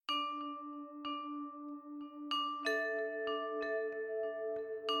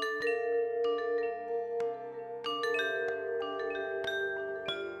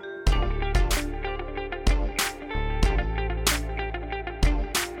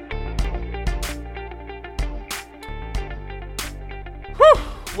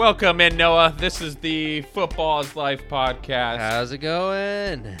Welcome in, Noah. This is the Football is Life podcast. How's it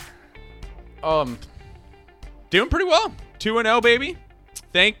going? Doing pretty well. 2-0, baby.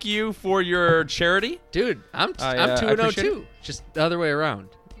 Thank you for your charity. Dude, I'm I 2-0 appreciate too. Just the other way around.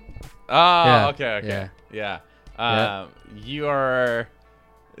 Oh, Yeah. okay. Yeah. You are...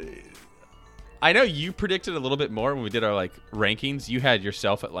 I know you predicted a little bit more when we did our rankings. You had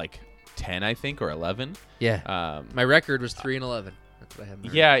yourself at 10, I think, or 11. Yeah. My record was 3-11. That's what I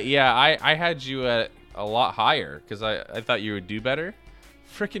had. Yeah. I had you at a lot higher because I thought you would do better.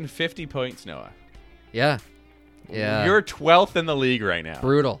 Freaking 50 points, Noah. Yeah. You're 12th in the league right now.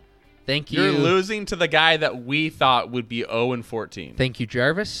 Brutal. Thank you. You're losing to the guy that we thought would be 0-14. Thank you,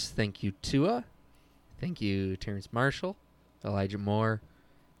 Jarvis. Thank you, Tua. Thank you, Terrence Marshall, Elijah Moore,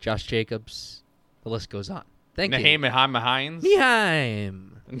 Josh Jacobs. The list goes on. Thank you. Naheem Hines.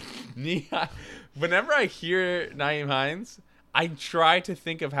 Neheim. Whenever I hear Naheem Hines, I try to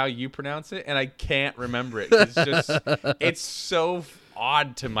think of how you pronounce it, and I can't remember it. It's so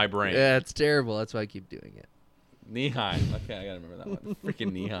odd to my brain. Yeah, it's terrible. That's why I keep doing it. Neheim. Okay, I gotta remember that one.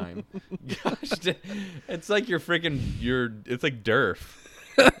 Freaking Neheim. Gosh, it's like it's like Durf.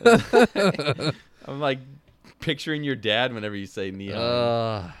 I'm picturing your dad whenever you say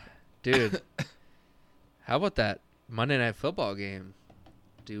Neheim. Dude. How about that Monday Night Football game?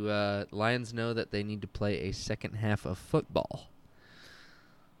 Do Lions know that they need to play a second half of football?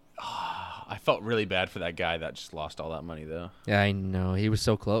 I felt really bad for that guy that just lost all that money, though. Yeah, I know. He was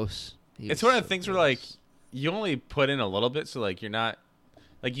so close. It's one of the things where, you only put in a little bit, so, you're not...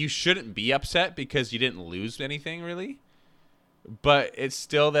 you shouldn't be upset because you didn't lose anything, really. But it's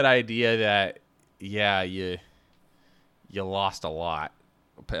still that idea that, yeah, you lost a lot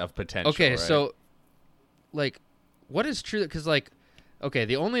of potential, Okay, right? so, what is true? Because, okay,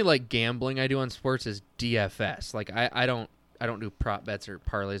 the only, gambling I do on sports is DFS. I don't do prop bets or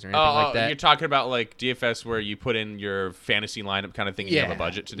parlays or anything like that. You're talking about DFS where you put in your fantasy lineup kind of thing and you have a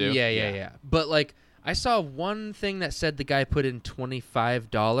budget to do? Yeah. But I saw one thing that said the guy put in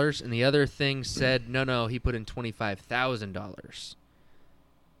 $25 and the other thing said no, he put in $25,000.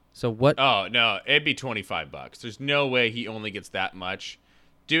 So what? Oh, no, it'd be $25. There's no way he only gets that much.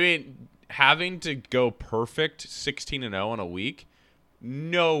 Having to go perfect 16-0 in a week,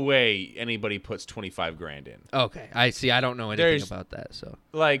 no way anybody puts 25 grand in. Okay, I see. I don't know anything about that. So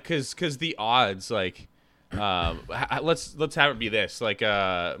because the odds let's have it be this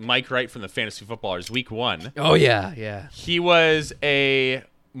Mike Wright from the Fantasy Footballers week 1. Oh yeah. He was a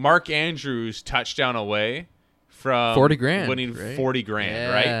Mark Andrews touchdown away from 40 grand, winning right? 40 grand,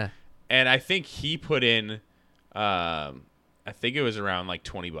 Yeah. right? And I think he put in I think it was around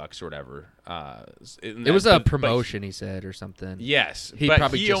 $20 or whatever. It was a promotion, he said, or something. Yes, he but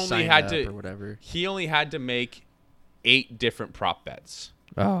probably he just only signed had up to or whatever. He only had to make 8 different prop bets.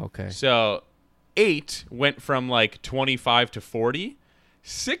 Oh, okay. So 8 went from 25 to 40.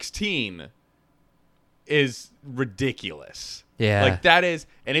 16 is ridiculous. Yeah. That is,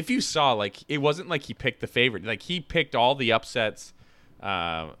 and if you saw, it wasn't he picked the favorite. He picked all the upsets,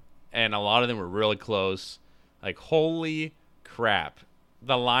 and a lot of them were really close. Holy crap.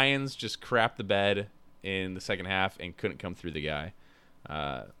 The Lions just crapped the bed in the second half and couldn't come through the guy.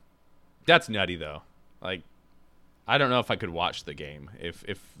 That's nutty, though. I don't know if I could watch the game if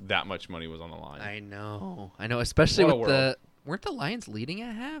that much money was on the line. I know. Especially What a with world. weren't the Lions leading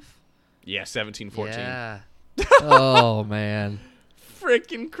at half? Yeah, 17-14. Yeah. Oh, man.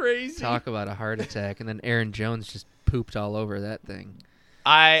 Freaking crazy. Talk about a heart attack. And then Aaron Jones just pooped all over that thing.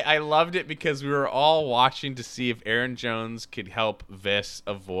 I loved it because we were all watching to see if Aaron Jones could help Viss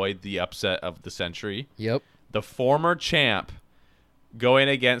avoid the upset of the century. Yep. The former champ going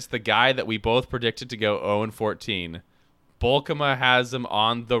against the guy that we both predicted to go 0-14. Bulkema has him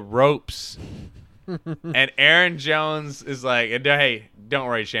on the ropes. And Aaron Jones is hey, don't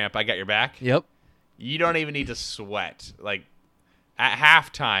worry, champ. I got your back. Yep. You don't even need to sweat. At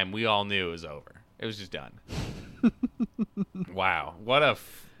halftime, we all knew it was over. It was just done. Wow. What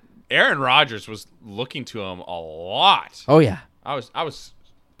Aaron Rodgers was looking to him a lot. Oh, yeah. I was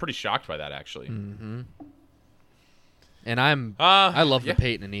pretty shocked by that, actually. Mm-hmm. And I love the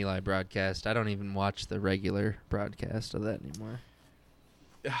Peyton and Eli broadcast. I don't even watch the regular broadcast of that anymore.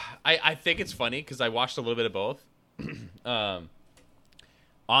 I think it's funny because I watched a little bit of both.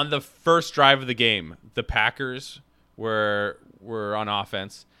 On the first drive of the game, the Packers were on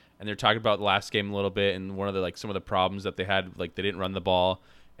offense, and they're talking about the last game a little bit, and one of the some of the problems that they had, they didn't run the ball,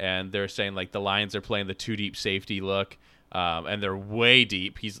 and they're saying the Lions are playing the 2 deep safety look, and they're way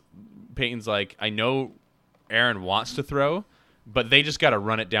deep. Peyton's I know Aaron wants to throw, but they just got to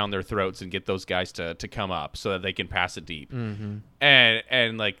run it down their throats and get those guys to come up so that they can pass it deep. Mm-hmm.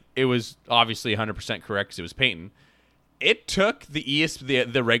 And like it was obviously 100% correct because it was Peyton. It took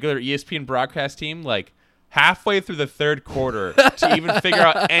the regular ESPN broadcast team like halfway through the third quarter to even figure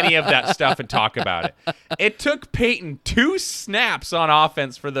out any of that stuff and talk about it. It took Peyton 2 snaps on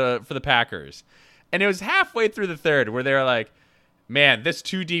offense for the Packers. And it was halfway through the third where they were like, man, this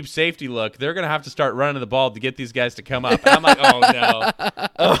 2 deep safety look, they're going to have to start running the ball to get these guys to come up. And I'm like, oh, no.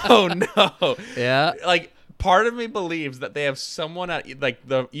 Oh, no. Yeah. Like, part of me believes that they have someone at, like,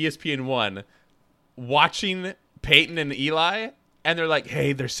 the ESPN1 watching Peyton and Eli, and they're like,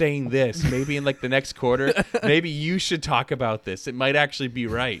 hey, they're saying this. Maybe in, like, the next quarter, maybe you should talk about this. It might actually be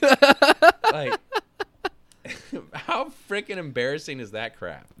right. Like, how freaking embarrassing is that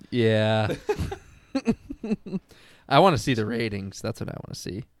crap? Yeah. I want to see the ratings. That's what I want to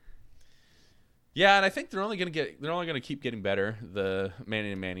see. Yeah, and I think they're only gonna keep getting better. The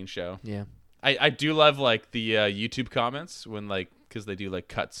Manning and Manning show. Yeah. I do love like the YouTube comments when like because they do like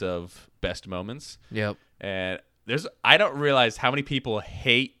cuts of best moments. Yep. And I don't realize how many people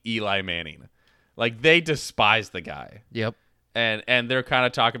hate Eli Manning, like they despise the guy. Yep. And they're kind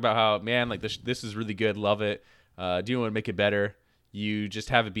of talking about how man like this is really good, love it. Do you want to make it better? You just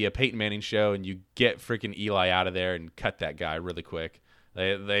have it be a Peyton Manning show, and you get freaking Eli out of there and cut that guy really quick.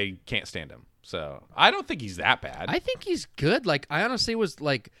 They can't stand him. So I don't think he's that bad. I think he's good. Like I honestly was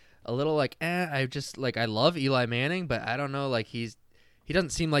like a little like, I just like I love Eli Manning, but I don't know. Like he doesn't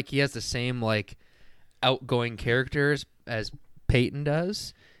seem like he has the same like outgoing characters as Peyton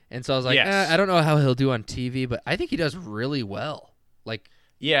does. And so I was like, Yes. I don't know how he'll do on TV, but I think he does really well. Like,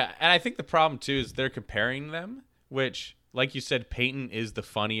 yeah, and I think the problem too is they're comparing them, which. Like you said, Peyton is the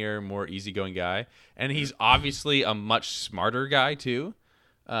funnier, more easygoing guy, and he's obviously a much smarter guy too.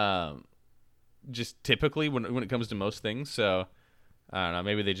 Just typically when it comes to most things, so I don't know.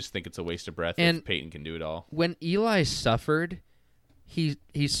 Maybe they just think it's a waste of breath if Peyton can do it all. When Eli suffered, he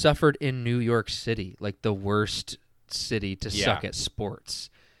suffered in New York City, like the worst city to suck at sports.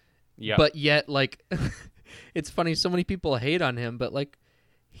 Yeah, but yet, like, it's funny. So many people hate on him, but like,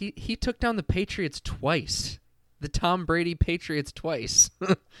 he took down the Patriots twice. The Tom Brady Patriots twice.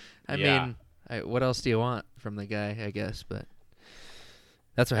 I mean, what else do you want from the guy, I guess? But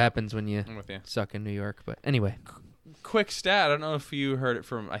that's what happens when you suck in New York. But anyway. Quick stat. I don't know if you heard it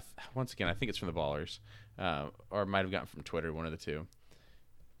from, once again, I think it's from the Ballers. Or might have gotten from Twitter, one of the two.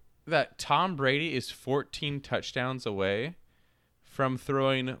 That Tom Brady is 14 touchdowns away from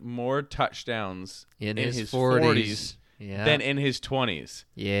throwing more touchdowns in his 40s than in his 20s.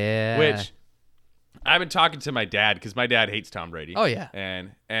 Yeah. Which... I've been talking to my dad because my dad hates Tom Brady. Oh yeah,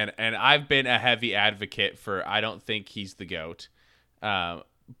 and I've been a heavy advocate for I don't think he's the GOAT,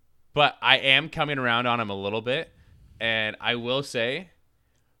 but I am coming around on him a little bit, and I will say,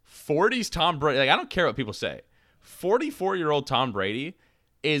 40s Tom Brady. Like I don't care what people say, 44-year-old Tom Brady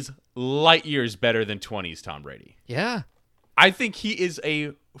is light years better than 20s Tom Brady. Yeah, I think he is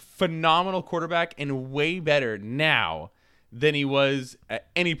a phenomenal quarterback and way better now than he was at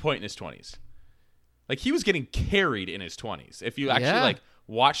any point in his 20s. Like, he was getting carried in his 20s. If you actually, like,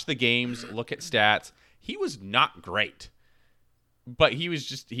 watch the games, look at stats, he was not great. But he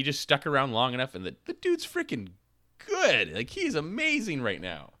just stuck around long enough, and the dude's freaking good. Like, he's amazing right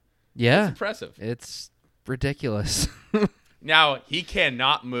now. Yeah. It's impressive. It's ridiculous. Now, he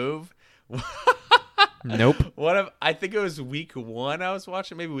cannot move. Nope. I think it was week 1 I was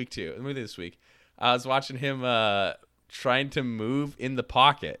watching, maybe week 2, maybe this week. I was watching him trying to move in the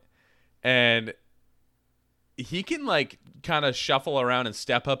pocket, and he can like kind of shuffle around and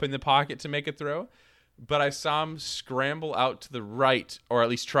step up in the pocket to make a throw, but I saw him scramble out to the right, or at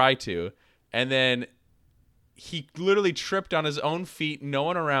least try to, and then he literally tripped on his own feet, no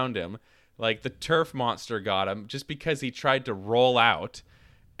one around him. Like the turf monster got him just because he tried to roll out.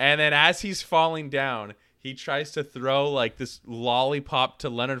 And then as he's falling down, he tries to throw like this lollipop to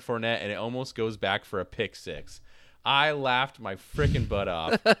Leonard Fournette, and it almost goes back for a pick 6. I laughed my freaking butt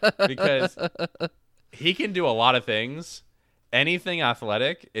off because he can do a lot of things. Anything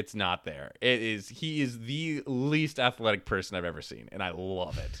athletic, it's not there. He is the least athletic person I've ever seen, and I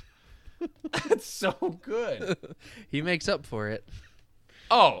love it. It's so good. He makes up for it.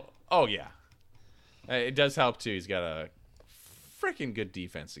 Oh yeah. It does help too. He's got a freaking good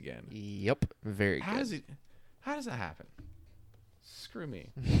defense again. Yep, very good. How does that happen? Screw me.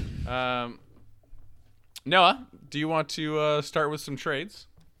 Noah, do you want to start with some trades?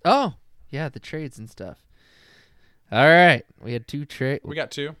 Oh, yeah, the trades and stuff. All right, we had two trades. We got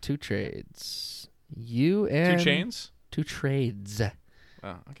two. Two trades. You and 2 chains. 2 trades.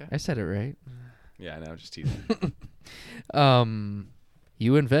 Oh, okay. I said it right. Yeah, I know. Just teasing.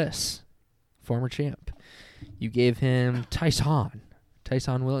 You and Vis, former champ, you gave him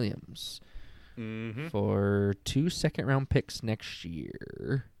Tyson Williams for 2 second-round picks next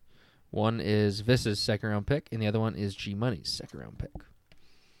year. One is Vis's second-round pick, and the other one is G Money's second-round pick.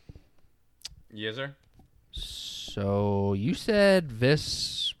 Yes, sir. So you said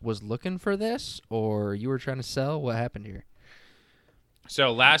Vis was looking for this, or you were trying to sell? What happened here?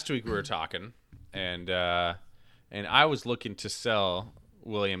 So last week we were talking, and I was looking to sell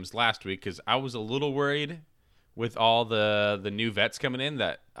Williams last week because I was a little worried with all the new vets coming in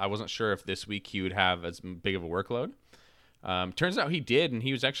that I wasn't sure if this week he would have as big of a workload. Turns out he did, and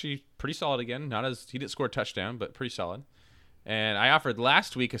he was actually pretty solid again. He didn't score a touchdown, but pretty solid. And I offered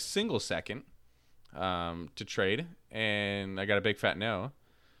last week a single second to trade, and I got a big fat no.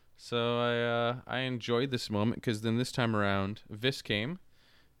 So I enjoyed this moment because then this time around, Vis came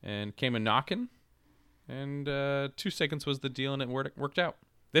a knocking, and 2 seconds was the deal, and it worked out.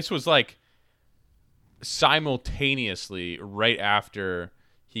 This was like simultaneously right after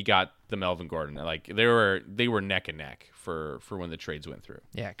he got the Melvin Gordon. Like they were neck and neck for when the trades went through.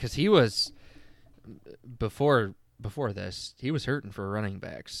 Yeah, because he was before this, he was hurting for running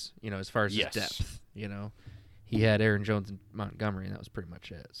backs. As far as his depth. He had Aaron Jones and Montgomery, and that was pretty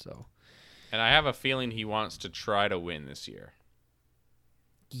much it. So, and I have a feeling he wants to try to win this year.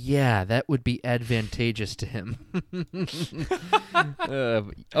 Yeah, that would be advantageous to him.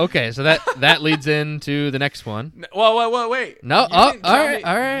 Okay, so that leads into the next one. Well, wait. No, all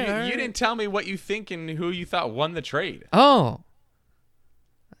right. You didn't tell me what you think and who you thought won the trade. Oh.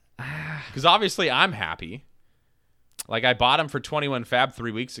 Because obviously I'm happy. Like I bought him for 21 fab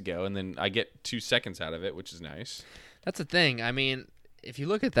 3 weeks ago, and then I get 2 seconds out of it, which is nice. That's the thing. I mean, if you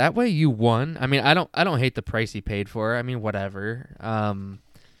look at it that way, you won. I mean, I don't hate the price he paid for. I mean, whatever.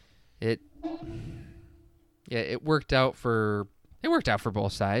 It worked out for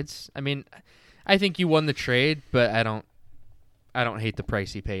both sides. I mean, I think you won the trade, but I don't hate the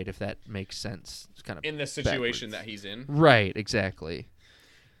price he paid, if that makes sense. It's kind of in the situation that he's in. Right, exactly.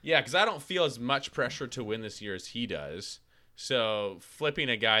 Yeah, because I don't feel as much pressure to win this year as he does. So flipping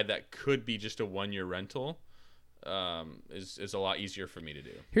a guy that could be just a 1-year rental is a lot easier for me to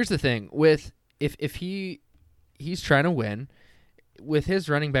do. Here's the thing with if he's trying to win with his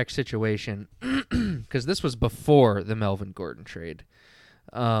running back situation, because this was before the Melvin Gordon trade.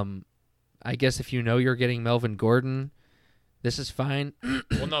 I guess if you know you're getting Melvin Gordon, this is fine.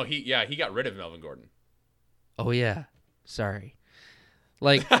 Well, no, he got rid of Melvin Gordon. Oh yeah, sorry.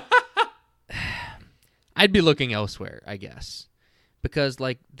 Like, I'd be looking elsewhere, I guess, because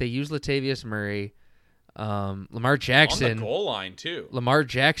like they use Latavius Murray, Lamar Jackson on the goal line too. Lamar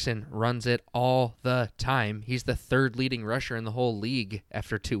Jackson runs it all the time. He's the 3rd leading rusher in the whole league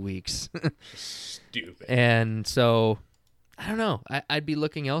after 2 weeks. Stupid. And so, I don't know. I'd be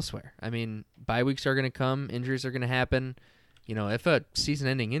looking elsewhere. I mean, bye weeks are going to come. Injuries are going to happen. If a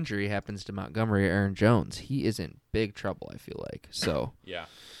season-ending injury happens to Montgomery or Aaron Jones, he is in big trouble, I feel like. So, yeah,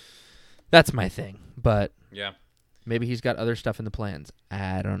 that's my thing. But yeah, maybe he's got other stuff in the plans.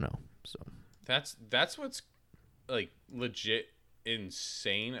 I don't know. So that's what's like legit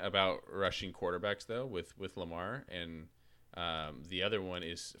insane about rushing quarterbacks though with Lamar, and the other one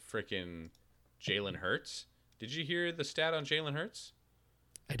is freaking Jalen Hurts. Did you hear the stat on Jalen Hurts?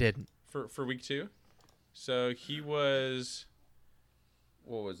 I didn't. For week 2. So he was,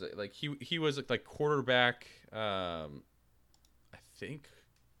 what was it? Like he was like quarterback, I think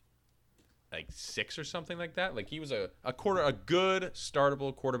like 6 or something like that. Like he was a good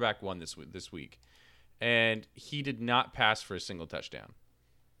startable quarterback 1 this week. And he did not pass for a single touchdown.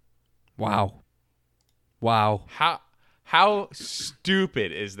 Wow. How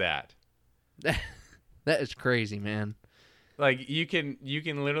stupid is that? That is crazy, man. Like you can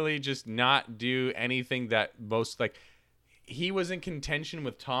literally just not do anything that most like he was in contention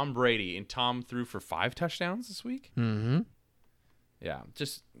with Tom Brady, and Tom threw for 5 touchdowns this week. Mm-hmm. Yeah,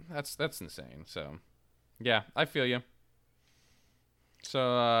 just that's insane. So, yeah, I feel you.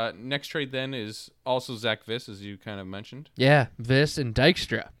 So next trade then is also Zach Vis, as you kind of mentioned. Yeah, Vis and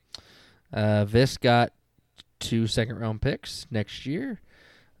Dykstra. Vis got 2 second-round picks next year.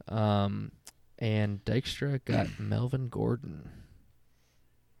 And Dykstra got Melvin Gordon.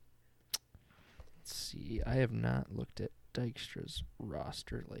 Let's see. I have not looked at Dykstra's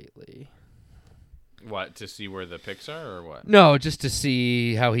roster lately. What, to see where the picks are or what? No, just to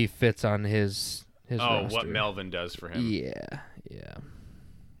see how he fits on his roster. What Melvin does for him. Yeah.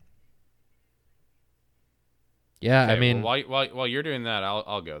 Yeah, okay, I mean, well, while you're doing that,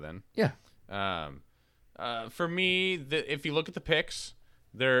 I'll go then. Yeah. For me, if you look at the picks,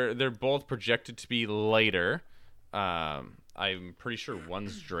 they're both projected to be later. I'm pretty sure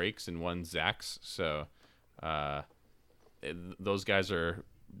one's Drake's and one's Zach's. So those guys are,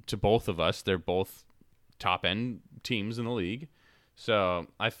 to both of us, they're both top end teams in the league. So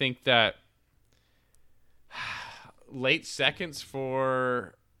I think that late seconds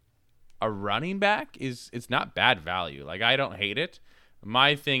for a running back it's not bad value. Like, I don't hate it.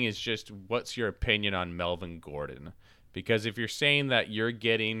 My thing is just, what's your opinion on Melvin Gordon? Because if you're saying that you're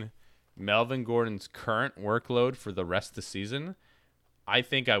getting Melvin Gordon's current workload for the rest of the season, I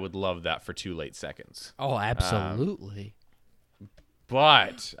think I would love that for 2 late seconds. Oh, absolutely.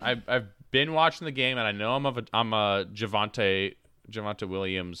 But I've been watching the game, and I know I'm a Javonte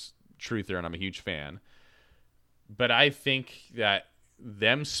Williams truther, and I'm a huge fan. But I think that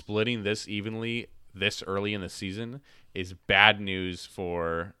them splitting this evenly this early in the season is bad news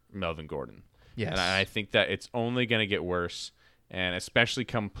for Melvin Gordon. Yes. And I think that it's only going to get worse, and especially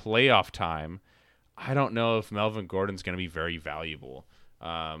come playoff time, I don't know if Melvin Gordon's going to be very valuable.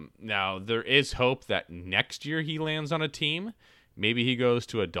 Now, there is hope that next year he lands on a team. Maybe he goes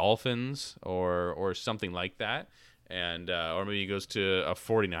to a Dolphins or something like that, and or maybe he goes to a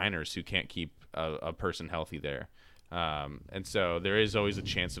 49ers who can't keep a person healthy there. And so there is always a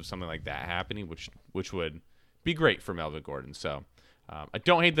chance of something like that happening, which would be great for Melvin Gordon. So I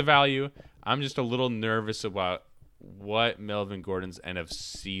don't hate the value. I'm just a little nervous about what Melvin Gordon's end of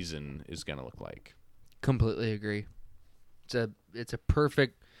season is going to look like. Completely agree. It's a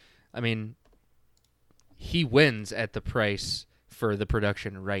perfect. I mean, he wins at the price for the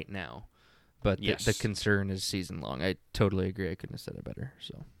production right now, but yes. the concern is season long. I totally agree. I couldn't have said it better.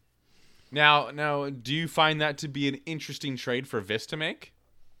 So now, do you find that to be an interesting trade for Vis to make?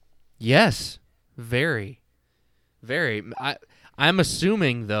 Yes, very, very. I'm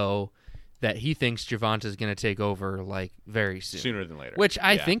assuming though that he thinks Javonte's going to take over like very soon, sooner than later, which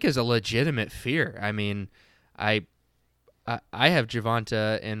I think is a legitimate fear. I mean, I have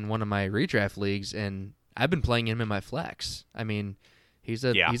Javonte in one of my redraft leagues, and I've been playing him in my flex. I mean, he's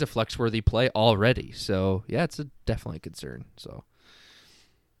a flex-worthy play already. So yeah, it's definitely a concern. So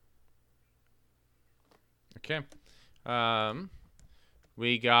okay,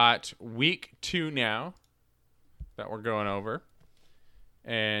 we got week 2 now that we're going over,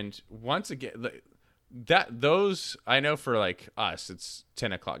 and once again, those I know for like us, it's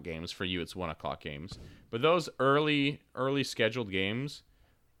 10 o'clock games. For you, it's 1 o'clock games. But those early scheduled games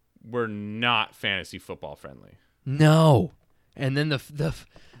were not fantasy football friendly. No, and then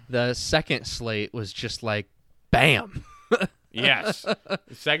the second slate was just like, bam. Yes, the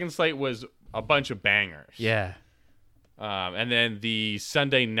second slate was a bunch of bangers. Yeah, and then the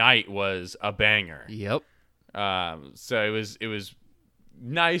Sunday night was a banger. Yep. So it was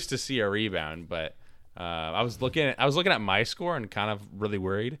nice to see a rebound, but I was looking at my score and kind of really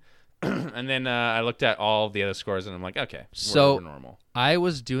worried. And then I looked at all the other scores, and I'm like, okay, we're normal. I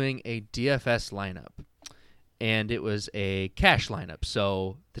was doing a DFS lineup, and it was a cash lineup.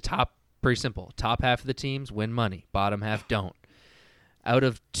 So the pretty simple. Top half of the teams win money. Bottom half don't. Out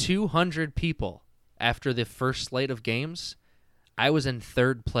of 200 people after the first slate of games, I was in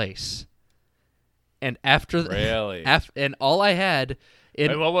third place. And after really, and all I had.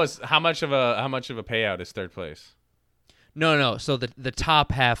 How much of a payout is third place? No. So the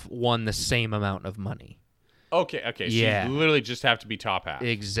top half won the same amount of money. Okay. So you literally just have to be top half.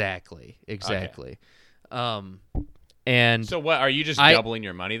 Exactly. Okay. And so what are you just doubling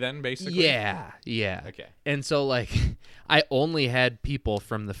your money then, basically? Yeah. Okay. And so like, I only had people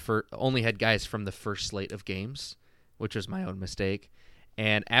only had guys from the first slate of games, which was my own mistake.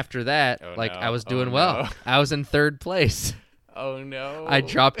 And after that, I was doing well. I was in third place. Oh no! I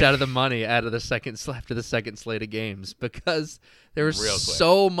dropped out of the money after the second slate of games because there was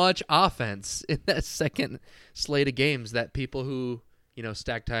so much offense in that second slate of games that people who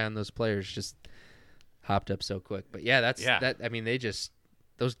stacked high on those players just hopped up so quick. But yeah, I mean,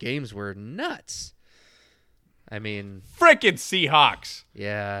 those games were nuts. I mean, frickin' Seahawks.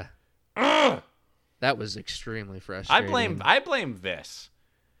 Yeah, Ugh! That was extremely frustrating. I blame Vis.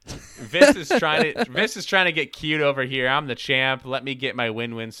 Vis is trying to get cute over here. I'm the champ. Let me get my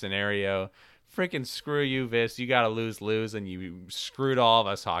win-win scenario. Freaking screw you, Vis. You gotta lose, and you screwed all of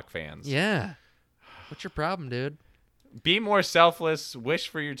us Hawk fans. Yeah. What's your problem, dude? Be more selfless. Wish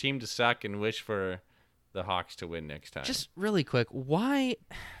for your team to suck, and wish for the Hawks to win next time. Just really quick, why?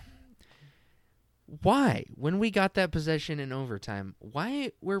 When we got that possession in overtime,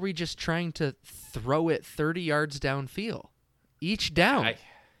 why were we just trying to throw it 30 yards downfield each down?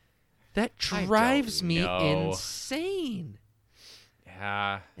 That drives me insane.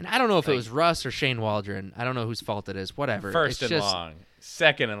 Yeah. And I don't know if it was Russ or Shane Waldron. I don't know whose fault it is. Whatever. First and long.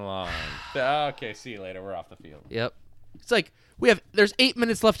 Second and long. Okay, see you later. We're off the field. Yep. It's like there's 8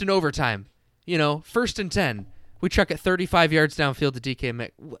 minutes left in overtime. 1st and 10. We chuck it 35 yards downfield to DK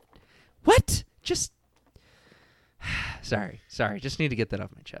Metcalf. What? Just sorry. Just need to get that off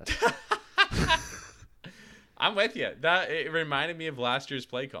my chest. I'm with you. It reminded me of last year's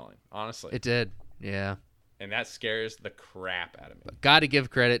play calling, honestly. It did. Yeah. And that scares the crap out of me. Got to give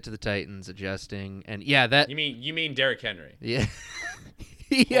credit to the Titans adjusting, and yeah, that. You mean Derrick Henry? Yeah.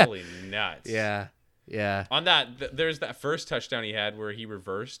 Yeah. Holy nuts. Yeah. Yeah. On that, there's that first touchdown he had where he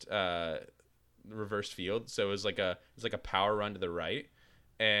reversed field, so it was like a power run to the right,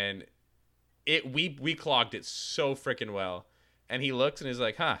 and we clogged it so freaking well, and he looks and he's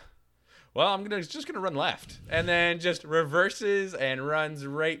like, well, I'm just gonna run left, and then just reverses and runs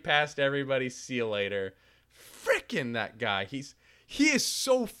right past everybody. See you later. Frickin' that guy. He is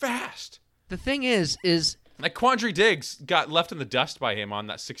so fast. The thing is like Quandre Diggs got left in the dust by him on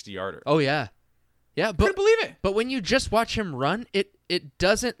that 60-yarder. Oh yeah. Yeah, but couldn't believe it. But when you just watch him run, it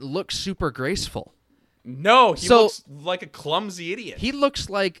doesn't look super graceful. No, he looks like a clumsy idiot. He looks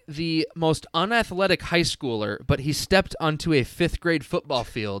like the most unathletic high schooler, but he stepped onto a 5th grade football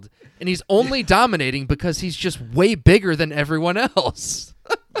field, and he's only dominating because he's just way bigger than everyone else.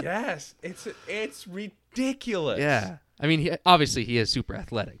 Yes, it's ridiculous. Yeah. I mean, obviously he is super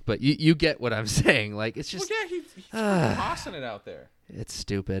athletic, but you get what I'm saying. Like, it's just... Well, yeah, he's tossing it out there. It's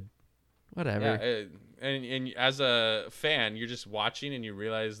stupid. Whatever. Yeah, and as a fan, you're just watching and you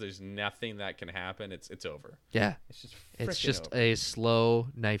realize there's nothing that can happen. It's over. Yeah. It's just over. A slow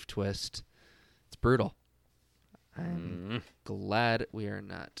knife twist. It's brutal. I'm glad we are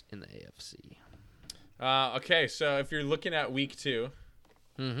not in the AFC. Okay, so if you're looking at week 2.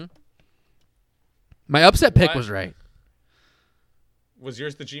 Mm-hmm. My upset pick was right. Was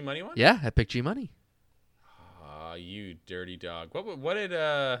yours the G Money one? Yeah, I picked G Money. You dirty dog. What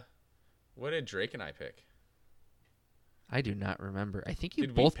did Drake and I pick? I do not remember. I think you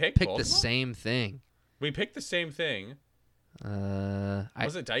Did both we pick picked both the of them? same thing. We picked the same thing.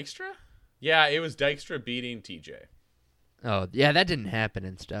 Was it Dykstra? Yeah, it was Dykstra beating TJ. Oh, yeah, that didn't happen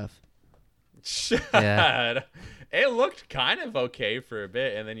and stuff. Yeah. It looked kind of okay for a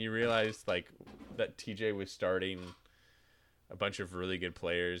bit, and then you realized that TJ was starting a bunch of really good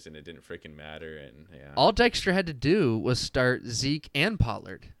players, and it didn't freaking matter. And yeah, all Dykstra had to do was start Zeke and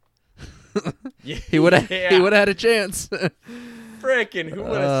Pollard. Yeah, he would have had a chance. Freaking, who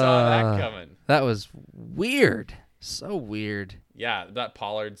would have saw that coming? That was weird. So weird. Yeah, that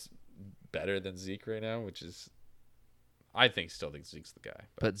Pollard's better than Zeke right now, which is, I still think Zeke's the guy.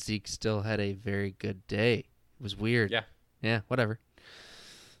 But Zeke still had a very good day. It was weird. Yeah. Yeah, whatever.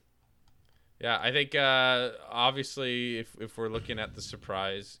 Yeah, I think obviously if we're looking at the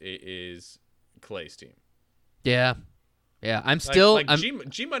surprise, it is Clay's team. Yeah. Yeah, I'm still...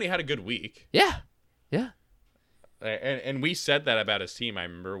 G-Money had a good week. Yeah. Yeah. And we said that about his team, I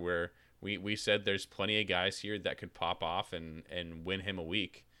remember, where we said there's plenty of guys here that could pop off and win him a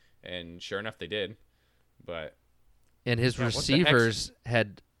week. And sure enough, they did. But and his receivers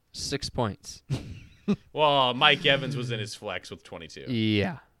had 6 points. Well, Mike Evans was in his flex with 22.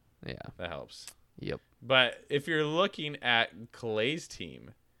 Yeah. Yeah. That helps. Yep. But if you're looking at Clay's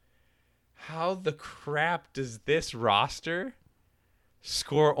team, how the crap does this roster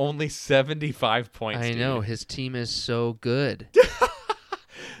score only 75 points? I know. His team is so good.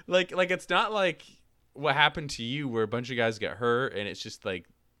 like it's not like what happened to you where a bunch of guys get hurt and it's just like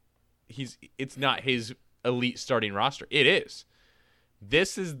it's not his elite starting roster. It is.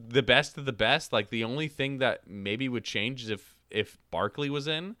 This is the best of the best. Like, the only thing that maybe would change is if Barkley was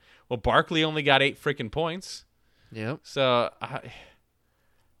in. Well, Barkley only got 8 freaking points. Yep. So,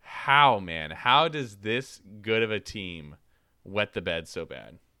 how does this good of a team wet the bed so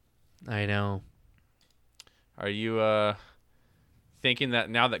bad? I know. Are you thinking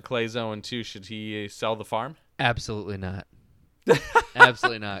that now that Clay's 0-2, should he sell the farm? Absolutely not.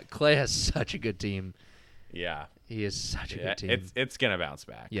 Absolutely not. Clay has such a good team. Yeah. He is such a good team. It's going to bounce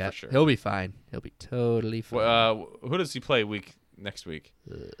back, for sure. He'll be fine. He'll be totally fine. Who does he play next week?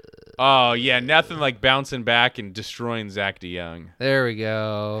 Oh, yeah, nothing like bouncing back and destroying Zach DeYoung. There we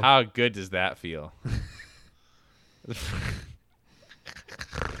go. How good does that feel?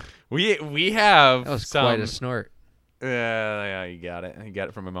 we have that was quite a snort. Yeah, you got it. You got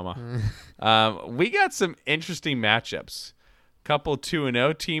it from my mama. We got some interesting matchups. Couple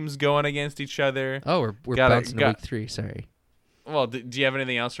 2-0 teams going against each other. Oh, we're bouncing to week 3. Sorry. Well, do you have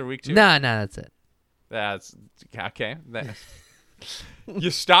anything else for week 2? Nah, that's it. That's okay. You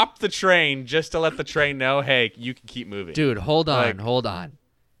stopped the train just to let the train know, hey, you can keep moving. Dude, hold on.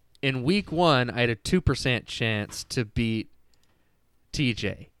 In week 1, I had a 2% chance to beat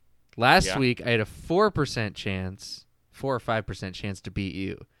TJ. Last Yeah. week, I had a 4% chance, 4 or 5% chance to beat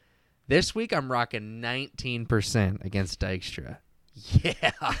you. This week, I'm rocking 19% against Dykstra.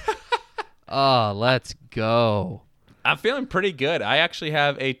 Yeah. Oh, let's go. I'm feeling pretty good. I actually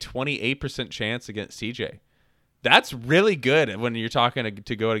have a 28% chance against TJ. That's really good when you're talking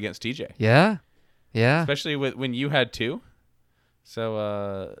to go against TJ. Yeah. Yeah. Especially when you had 2.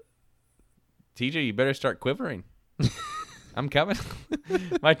 So, TJ, you better start quivering. I'm coming.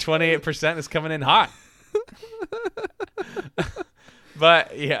 My 28% is coming in hot.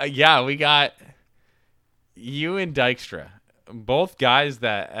 But, yeah, we got you and Dykstra. Both guys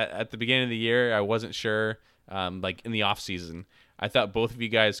that at the beginning of the year, I wasn't sure, like in the offseason. I thought both of you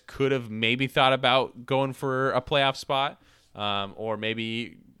guys could have maybe thought about going for a playoff spot, or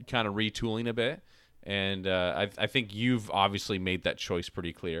maybe kind of retooling a bit. And I think you've obviously made that choice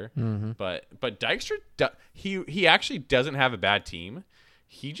pretty clear. Mm-hmm. But Dykstra, he actually doesn't have a bad team.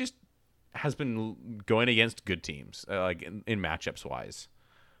 He just has been going against good teams, like in matchups wise.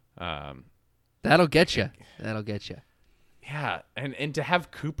 That'll get you. That'll get you. Yeah, and to have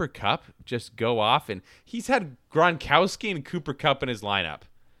Cooper Kupp just go off, and he's had Gronkowski and Cooper Kupp in his lineup,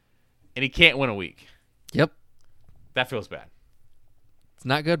 and he can't win a week. Yep. That feels bad. It's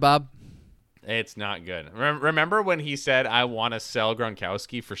not good, Bob. It's not good. Remember when he said, I want to sell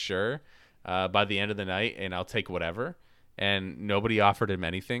Gronkowski for sure by the end of the night, and I'll take whatever, and nobody offered him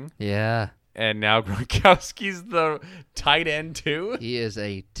anything? Yeah. And now Gronkowski's the tight end too? He is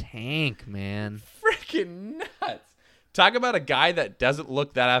a tank, man. Freaking nuts. Talk about a guy that doesn't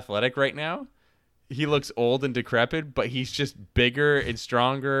look that athletic right now. He looks old and decrepit, but he's just bigger and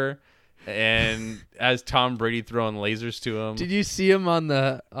stronger, and has Tom Brady throwing lasers to him. Did you see him on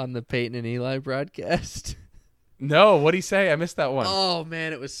the Peyton and Eli broadcast? No, what'd he say? I missed that one. Oh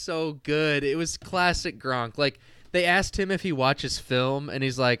man, it was so good. It was classic Gronk. Like they asked him if he watches film, and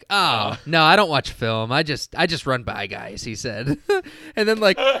he's like, "Oh, no, I don't watch film. I just run by guys," he said. And then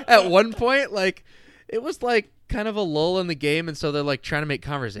like at one point, like it was like kind of a lull in the game, and so they're like trying to make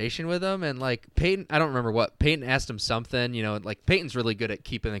conversation with him, and like Peyton, I don't remember what Peyton asked him something, and like Peyton's really good at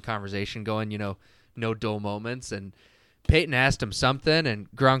keeping the conversation going, no dull moments, and Peyton asked him something, and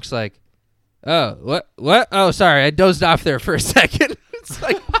Gronk's like, "Oh, what? Oh, sorry, I dozed off there for a second." It's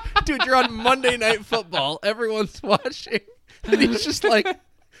like, dude, you're on Monday Night Football, everyone's watching, and he's just like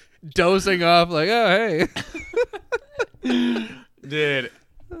dozing off, like, "Oh, hey." Dude,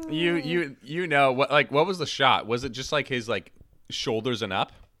 you know what was the shot? Was it just like his like shoulders and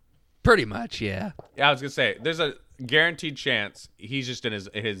up? Pretty much, yeah. Yeah, I was gonna say there's a guaranteed chance he's just in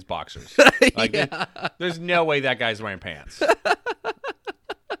his boxers. Like Yeah. there's no way that guy's wearing pants.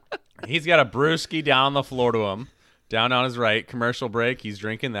 He's got a brewski down on the floor to him, down on his right. Commercial break. He's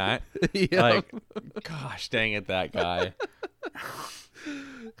drinking that. Yep. Like, gosh dang it, that guy.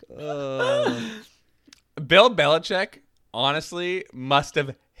 Bill Belichick honestly must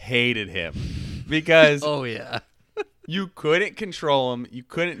have hated him because Oh yeah. you couldn't control him. You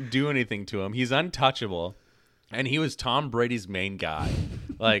couldn't do anything to him. He's untouchable. And he was Tom Brady's main guy.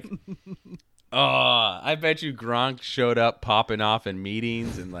 Like, I bet you Gronk showed up popping off in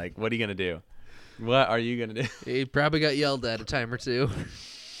meetings and like, what are you going to do? What are you going to do? He probably got yelled at a time or two.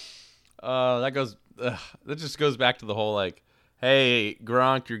 That just goes back to the whole like, hey,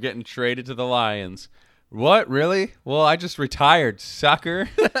 Gronk, you're getting traded to the Lions. What, really? Well, I just retired, sucker.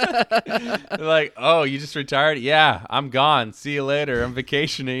 They're like, oh, you just retired? Yeah, I'm gone. See you later. I'm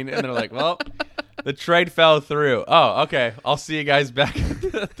vacationing. And they're like, well, the trade fell through. Oh, okay. I'll see you guys back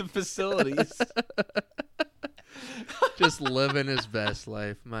at the facilities. Just living his best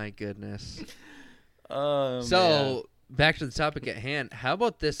life. My goodness. Man. So, back to the topic at hand. How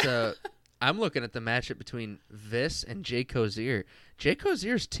about this? I'm looking at the matchup between Vis and Jay Cozier. Jay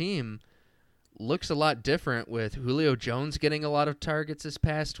Cozier's team looks a lot different with Julio Jones getting a lot of targets this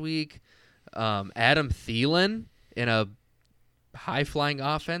past week. Adam Thielen in a high-flying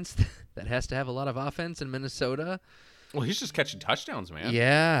offense that has to have a lot of offense in Minnesota. Well, he's just catching touchdowns, man.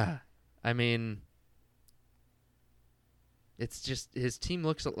 Yeah. I mean, it's just his team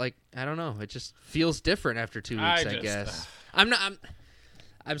looks like, I don't know, it just feels different after 2 weeks, I guess.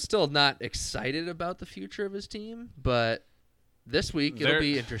 I'm still not excited about the future of his team, but this week it'll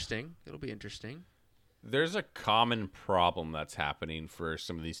be interesting. There's a common problem that's happening for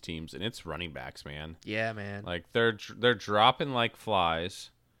some of these teams, and it's running backs, man. Yeah, man. Like they're dropping like flies,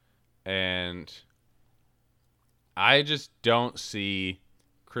 and I just don't see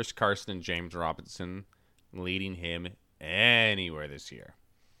Chris Carson and James Robinson leading him anywhere this year.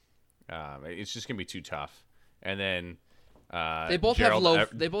 It's just gonna be too tough. And then They both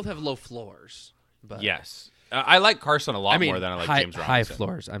have low floors. But yes, I like Carson a lot more than I like James Robinson. High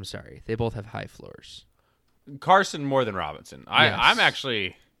floors. I'm sorry. They both have high floors. Carson more than Robinson.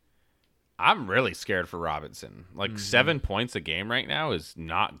 Yes. I'm really scared for Robinson. Like 7 points a game right now is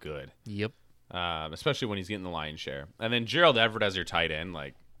not good. Yep. Especially when he's getting the lion's share. And then Gerald Everett as your tight end,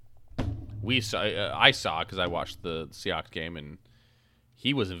 like I saw because I watched the Seahawks game and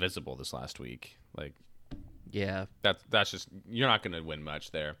he was invisible this last week. Like, yeah, that's just, you're not going to win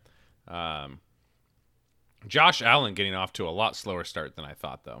much there. Josh Allen getting off to a lot slower start than I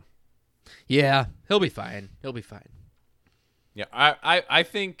thought, though. Yeah, he'll be fine. Yeah, I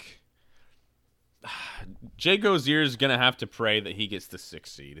think Jay Gozier is going to have to pray that he gets the 6th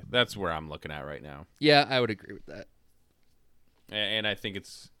seed. That's where I'm looking at right now. Yeah, I would agree with that. And I think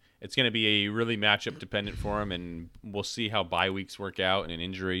it's going to be a really matchup dependent for him, and we'll see how bye weeks work out and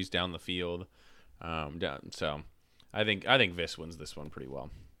injuries down the field. So I think Vis wins this one pretty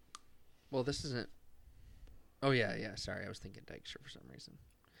well. Well, this isn't. Oh yeah. Sorry, I was thinking Dykstra for some reason.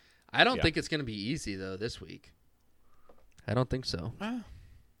 I don't think it's going to be easy though this week. I don't think so.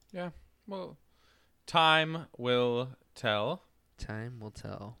 Yeah. Well, time will tell. Time will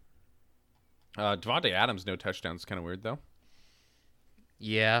tell. Devontae Adams, no touchdowns, kind of weird though.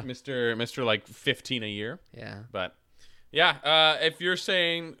 Yeah. Mr. like 15 a year. Yeah. But yeah, if you're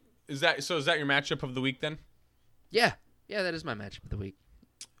saying is that your matchup of the week then? Yeah. Yeah, that is my matchup of the week.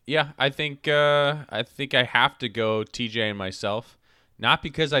 Yeah, I think I have to go TJ and myself, not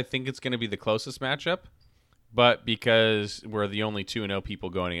because I think it's going to be the closest matchup, but because we're the only 2-0 people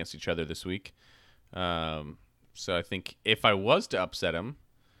going against each other this week. So I think if I was to upset him,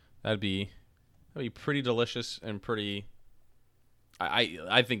 that'd be pretty delicious and pretty.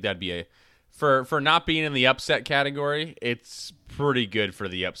 I think that'd be for not being in the upset category. It's pretty good for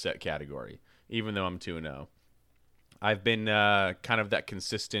the upset category, even though I'm 2-0. I've been kind of that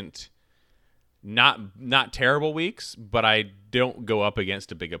consistent, not terrible weeks, but I don't go up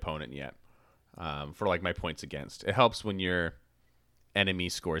against a big opponent yet for like my points against. It helps when your enemy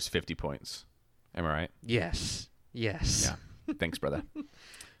scores 50 points. Am I right? Yes. Yeah. Thanks, brother.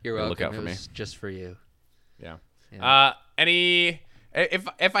 You're welcome. Look out for me. Just for you. Yeah. If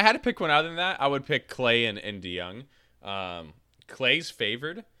I had to pick one other than that, I would pick Clay and DeYoung. Clay's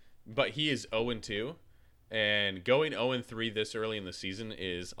favored, but he is 0-2. And going 0-3 this early in the season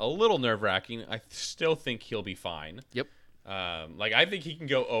is a little nerve-wracking. I still think he'll be fine. Yep. I think he can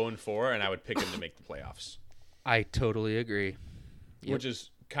go 0-4, and I would pick him to make the playoffs. I totally agree. Yep. Which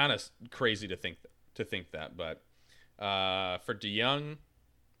is kind of crazy to think that. But for DeYoung's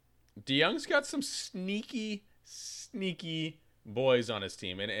got some sneaky boys on his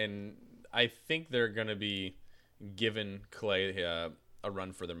team, and I think they're gonna be giving Clay a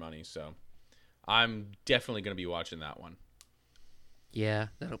run for their money. So. I'm definitely going to be watching that one. Yeah,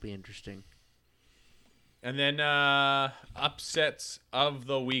 that'll be interesting. And then upsets of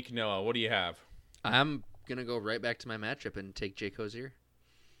the week, Noah. What do you have? I'm going to go right back to my matchup and take Jay Cozier.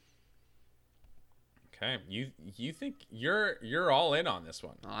 Okay. You think you're all in on this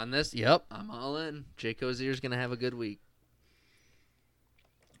one? On this? Yep, I'm all in. Jay Cozier's going to have a good week.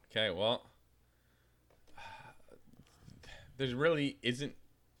 Okay, well, there really isn't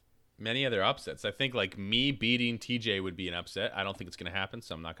many other upsets. I think like me beating TJ would be an upset. I don't think it's going to happen,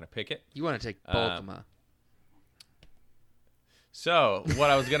 so I'm not going to pick it. You want to take Baltimore. So what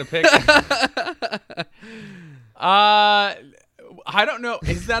I was going to pick. I don't know.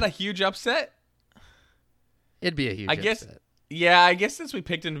 Is that a huge upset? It'd be a huge upset. Yeah, I guess since we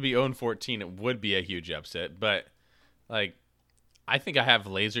picked him to be 0-14, it would be a huge upset. But like, I think I have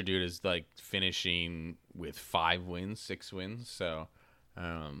Laser Dude as like finishing with 5 wins, 6 wins. So.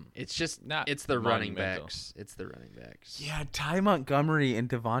 It's just not. It's the running backs. It's the running backs. Yeah, Ty Montgomery and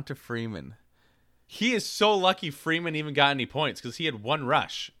Devonta Freeman. He is so lucky Freeman even got any points because he had 1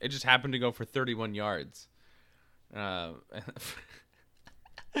 rush. It just happened to go for 31 yards. Did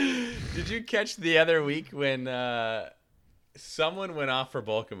you catch the other week when someone went off for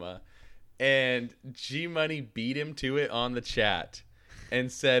Bolkema and G Money beat him to it on the chat? And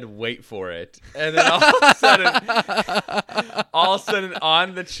said, "Wait for it," and then all of a sudden,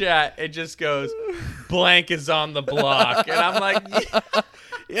 on the chat, it just goes, "Blank is on the block," and I'm like,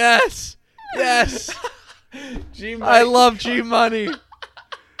 "Yes, G-Money. I love G Money." He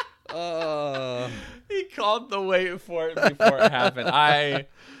called the wait for it before it happened. I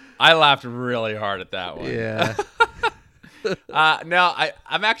laughed really hard at that one. Yeah. No,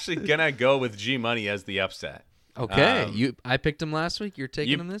 I'm actually gonna go with G Money as the upset. Okay, I picked him last week. You're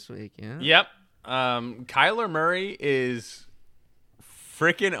taking him this week, yeah? Yep. Kyler Murray is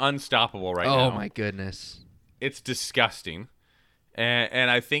freaking unstoppable right now. Oh my goodness, it's disgusting. And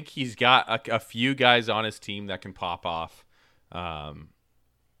I think he's got a few guys on his team that can pop off. And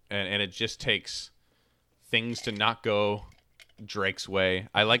it just takes things to not go Drake's way.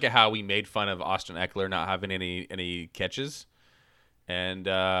 I like it how we made fun of Austin Eckler not having any catches. And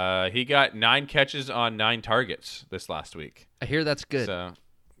he got 9 catches on 9 targets this last week. I hear that's good. So,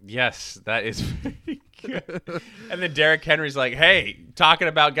 yes, that is very good. And then Derrick Henry's like, hey, talking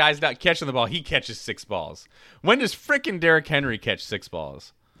about guys not catching the ball, he catches 6 balls. When does frickin' Derrick Henry catch 6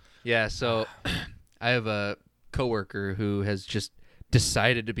 balls? Yeah, so I have a coworker who has just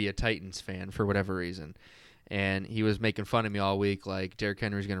decided to be a Titans fan for whatever reason. And he was making fun of me all week, like, Derrick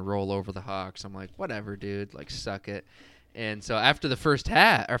Henry's going to roll over the Hawks. I'm like, whatever, dude. Like, suck it. And so after the first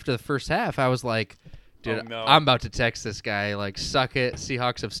half, I was like, dude, Oh, no. I'm about to text this guy, like, suck it.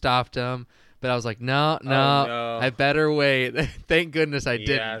 Seahawks have stopped him. But I was like, no, no. I better wait. Thank goodness I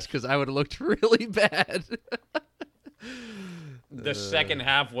didn't, Yes. because I would have looked really bad. The second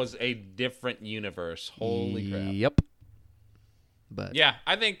half was a different universe. Holy crap. Yep. But Yeah,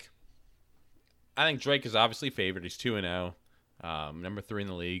 I think Drake is obviously favored. He's 2-0, number 3 in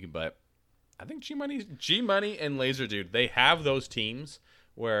the league. But I think G Money and Laser Dude, they have those teams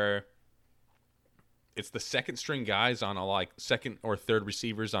where it's the second string guys on second or third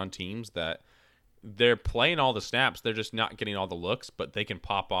receivers on teams that they're playing all the snaps. They're just not getting all the looks, but they can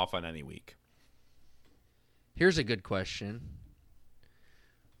pop off on any week. here's a good question.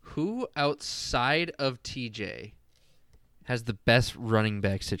 Who outside of TJ has the best running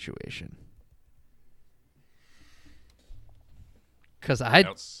back situation? Because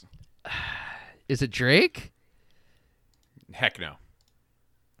is it Drake? Heck no.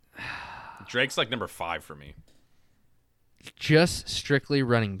 Drake's like number 5 for me. Just strictly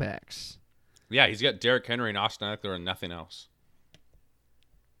running backs. Yeah, he's got Derrick Henry and Austin Eckler and nothing else.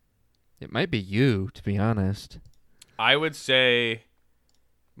 It might be you, to be honest. I would say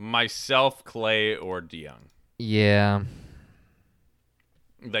myself, Clay, or DeYoung. Yeah.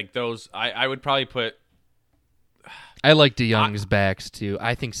 Like those, I would probably put. I like DeYoung's backs, too.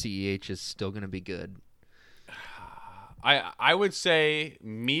 I think CEH is still going to be good. I would say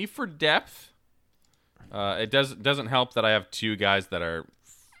me for depth. It doesn't help that I have 2 guys that are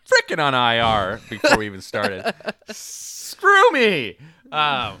freaking on IR before we even started. Screw me.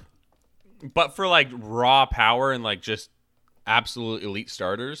 But for like raw power and like just absolute elite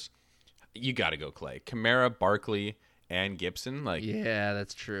starters, you got to go Clay, Kamara, Barkley, and Gibson. Like, Yeah,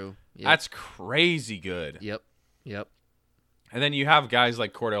 that's true. Yep. that's crazy good. Yep. And then you have guys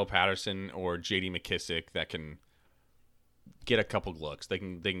like Cordell Patterson or J.D. McKissick that can get a couple looks. They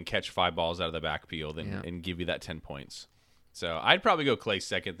can catch 5 balls out of the backfield and give you that 10 points. So I'd probably go Clay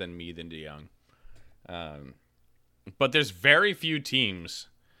second, then me, then DeYoung. But there's very few teams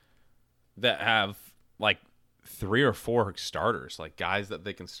that have like 3 or 4 starters, like guys that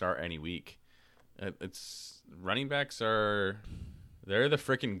they can start any week. It's running backs they're the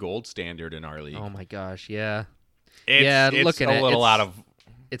freaking gold standard in our league. Oh, my gosh, yeah. It's looking a at little out of.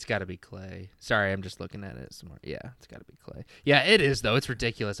 It's got to be Clay. Sorry, I'm just looking at it some more. Yeah, it's got to be Clay. Yeah, it is, though. It's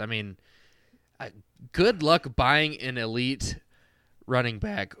ridiculous. I mean, good luck buying an elite running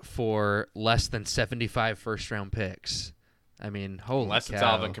back for less than 75 first-round picks. I mean, holy Unless cow. it's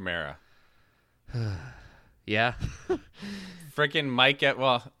Alvin Kamara. Yeah. Freaking Mike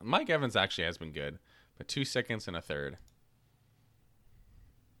Evans actually has been good, but 2 seconds and a third.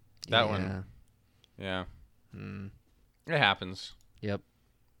 That one. Yeah. It happens. Yep.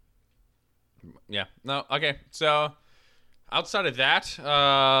 Yeah. No. Okay. So outside of that,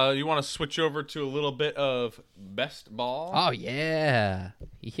 you want to switch over to a little bit of best ball? Oh, yeah.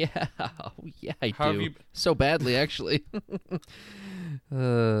 Yeah. Oh, yeah, I How have do. you- So badly, actually.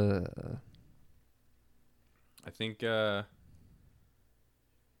 I think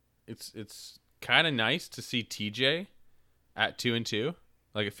it's kind of nice to see TJ at 2-2.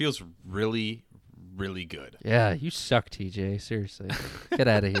 Like it feels really, really good. Yeah, you suck, TJ. Seriously. Get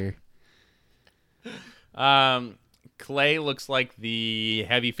out of here. Clay looks like the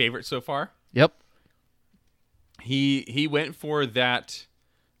heavy favorite so far. Yep. He went for that,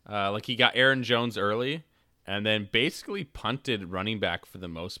 like he got Aaron Jones early, and then basically punted running back for the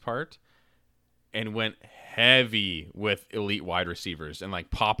most part, and went heavy with elite wide receivers and like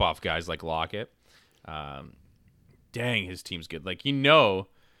pop off guys like Lockett. Dang, his team's good. Like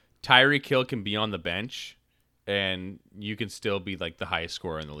Tyreek Hill can be on the bench, and you can still be like the highest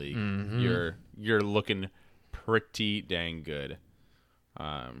scorer in the league. Mm-hmm. You're looking pretty dang good.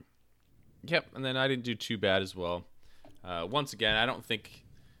 Yep, and then I didn't do too bad as well. Once again, I don't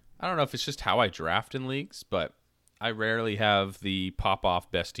know if it's just how I draft in leagues, but I rarely have the pop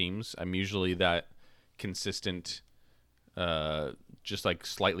off best teams. I'm usually that consistent just like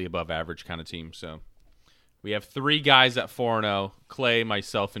slightly above average kind of team. So we have 3 guys at 4-0: Clay,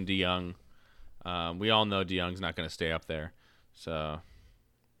 myself, and DeYoung. We all know DeYoung's not going to stay up there. So,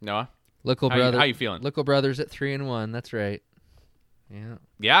 Noah, how you feeling? Lickle Brothers at 3-1. That's right.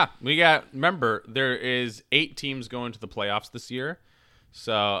 Yeah. Yeah, remember, there is 8 teams going to the playoffs this year.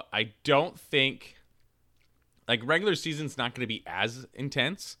 So I don't think, like, regular season's not going to be as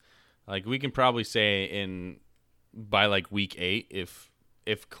intense. Like, we can probably say by like week 8,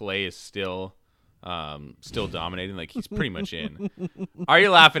 if Clay is still dominating, like, he's pretty much in. Are you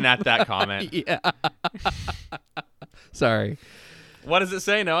laughing at that comment? Yeah. Sorry. What does it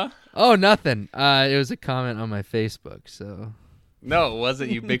say, Noah? Oh, nothing. It was a comment on my Facebook, so. No, it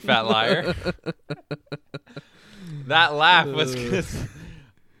wasn't, you big fat liar. That laugh was because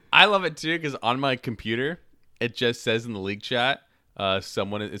I love it too, because on my computer it just says in the league chat,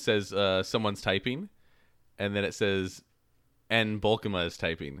 someone's typing, and then it says, and Bolkema is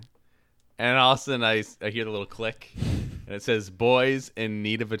typing, and all of a sudden I hear the little click, and it says, boys in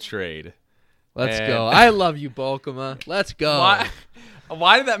need of a trade. Let's go. I love you, Bolkema. Let's go.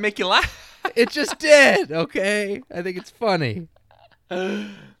 Why did that make you laugh? It just did. Okay, I think it's funny.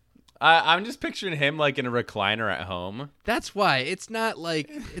 I'm just picturing him like in a recliner at home. That's why it's not like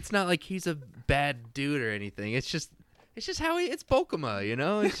he's a bad dude or anything. It's just how it's Bolkema, you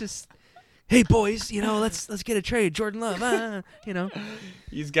know. It's just, hey boys, you know, let's get a trade. Jordan Love, you know.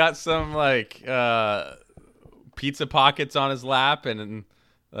 He's got some like pizza pockets on his lap and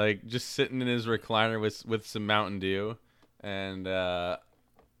like just sitting in his recliner with some Mountain Dew and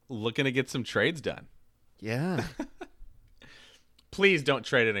looking to get some trades done. Yeah. Please don't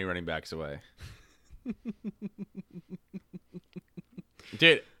trade any running backs away.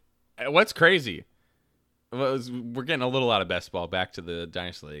 Dude, what's crazy? We're getting a little out of best ball. Back to the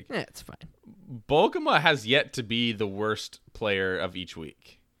Dynasty League. Yeah, it's fine. Bolkema has yet to be the worst player of each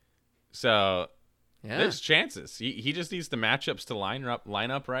week. So there's chances. He just needs the matchups to line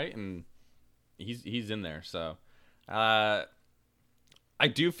up right, and he's in there. So I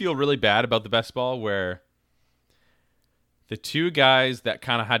do feel really bad about the best ball where the 2 guys that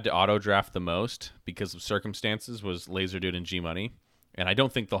kind of had to auto draft the most because of circumstances was Laser Dude and G Money, and I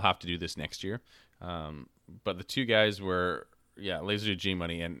don't think they'll have to do this next year. But the 2 guys were Laser Dude, G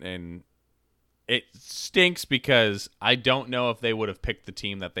Money, and it stinks because I don't know if they would have picked the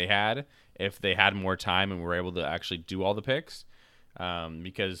team that they had if they had more time and were able to actually do all the picks,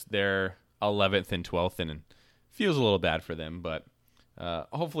 because they're 11th and 12th, and it feels a little bad for them. But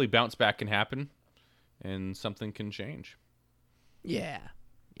hopefully bounce back can happen and something can change. Yeah.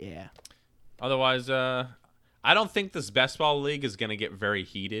 Otherwise, I don't think this best ball league is going to get very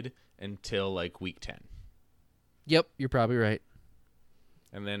heated until like week 10. Yep, you're probably right.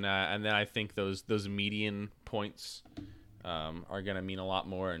 And then I think those median points are going to mean a lot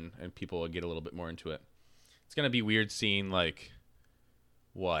more, and people will get a little bit more into it. It's going to be weird seeing like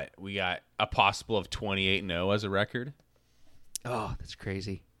what we got a possible of 28-0 as a record. Oh, that's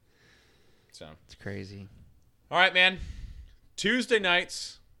crazy. So it's crazy. All right, man. Tuesday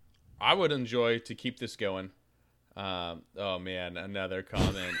nights, I would enjoy to keep this going. Oh man, another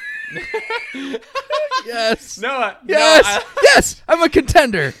comment. Yes. Noah. Yes. Yes. I'm a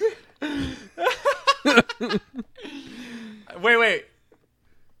contender. Wait.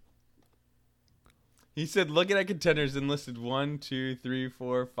 He said, looking at contenders and listed 1, 2, 3,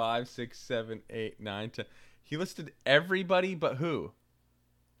 4, 5, 6, 7, 8, 9, 10. He listed everybody but who?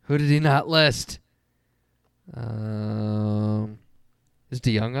 Who did he not list? Is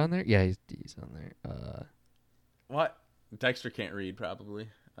DeYoung on there? Yeah, he's on there. What? Dexter can't read, probably.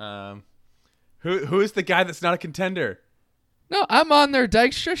 Who is the guy that's not a contender? No, I'm on there,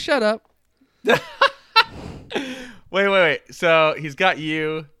 Dykstra. Shut up. Wait. So he's got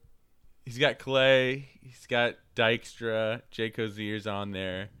you. He's got Clay. He's got Dykstra. Jay Kozier's on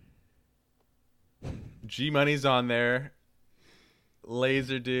there. G Money's on there.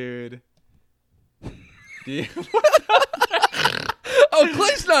 Laser Dude. Oh,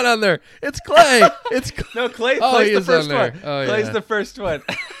 Clay's not on there. It's Clay. It's no Clay. Clay's the first one. Oh, Clay's yeah. the first one.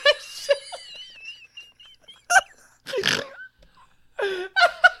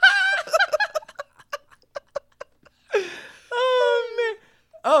 Oh man!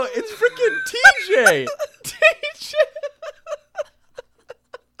 Oh, it's freaking TJ. TJ.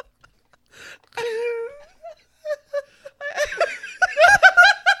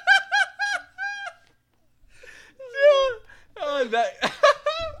 Oh, that I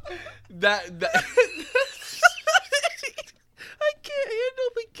can't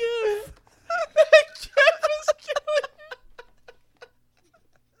handle the gif. That gif is killing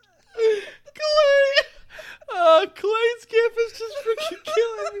me. Clay. Clay's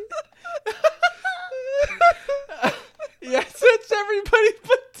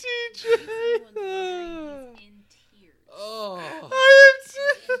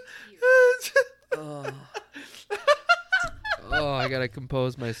gotta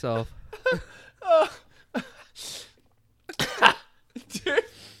compose myself. Dude,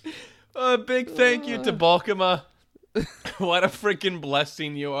 a big thank you to Balkema. What a freaking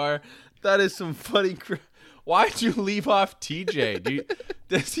blessing you are. That is some funny Why'd you leave off TJ?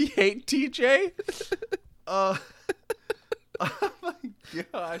 Does he hate TJ? Oh my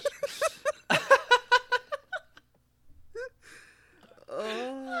gosh.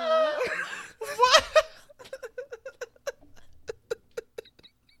 What? What?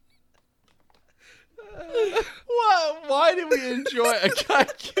 Why did we enjoy a guy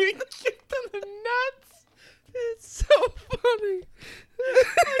getting kicked in the nuts? It's so funny.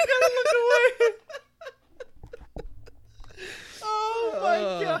 I gotta look away. Oh my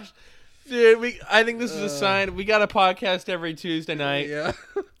gosh. Dude, I think this is a sign. We got a podcast every Tuesday night. Yeah.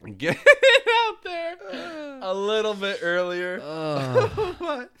 Get it out there a little bit earlier.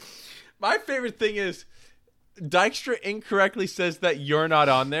 My favorite thing is Dykstra incorrectly says that you're not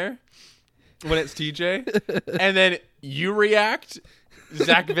on there when it's TJ, and then you react.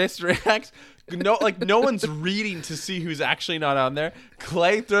 Zach Viss reacts. No one's reading to see who's actually not on there.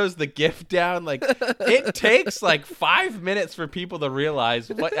 Clay throws the gift down. Like, it takes like 5 minutes for people to realize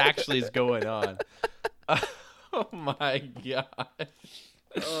what actually is going on. Oh my gosh.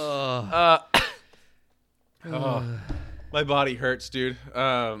 My body hurts, dude.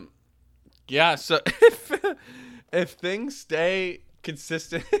 Yeah. So if things stay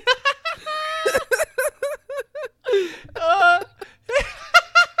consistent.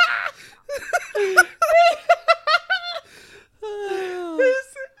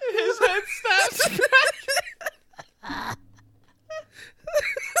 His head snaps back.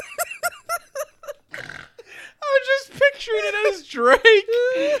 I'm just picturing it as Drake.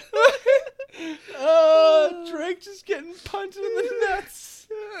 Drake just getting punted in the nuts.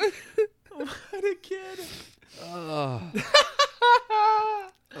 What a kid. Oh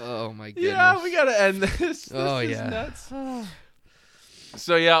my goodness. Yeah, we gotta end this. This is nuts.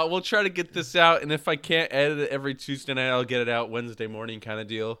 So yeah, we'll try to get this out, and if I can't edit it every Tuesday night, I'll get it out Wednesday morning, kind of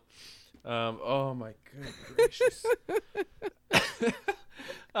deal. Oh my good gracious!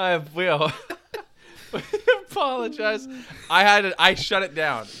 I will apologize. I shut it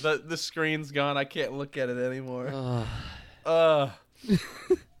down. The screen's gone. I can't look at it anymore. Man,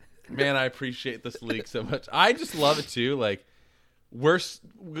 I appreciate this league so much. I just love it too. Like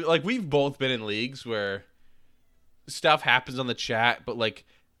we've both been in leagues where stuff happens on the chat, but like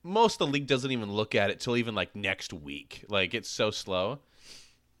most of the league doesn't even look at it till even like next week. Like, it's so slow.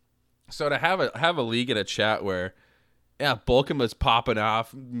 So to have a league in a chat where Balkema's popping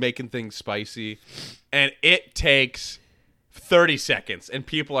off, making things spicy, and it takes 30 seconds and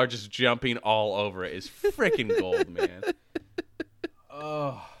people are just jumping all over it is freaking gold, man.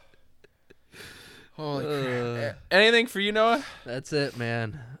 Oh. Holy crap. Anything for you, Noah? That's it,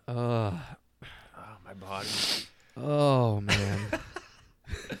 man. Oh, my body. Oh, man.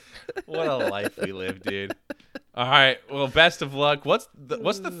 What a life we live, dude. All right. Well, best of luck. What's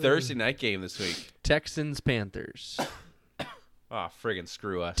the Thursday night game this week? Texans Panthers. Oh, friggin'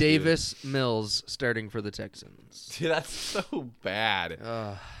 screw us. Davis Mills starting for the Texans. Dude, that's so bad.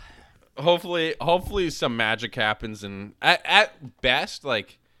 Hopefully some magic happens, and at best,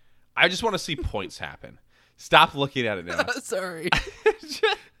 like, I just want to see points happen. Stop looking at it now. Sorry.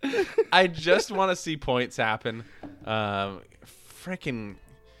 I just want to see points happen. Freaking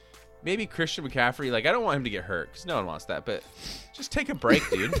maybe Christian McCaffrey. Like, I don't want him to get hurt because no one wants that. But just take a break,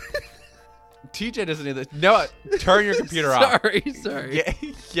 dude. TJ doesn't need this. No, turn your computer off. Sorry.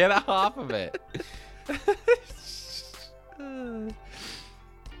 Get off of it.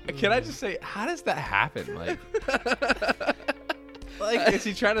 Can I just say, how does that happen? Like, is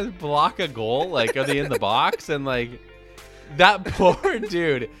he trying to block a goal? Like, are they in the box? And like, that poor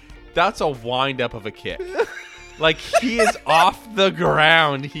dude, that's a wind up of a kick. Like, he is off the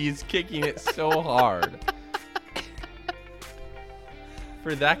ground. He's kicking it so hard.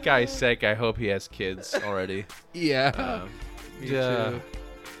 For that guy's sake, I hope he has kids already. Yeah. Me too.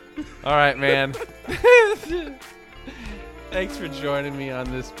 All right, man. Thanks for joining me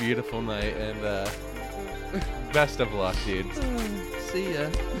on this beautiful night, and best of luck, dude. See ya.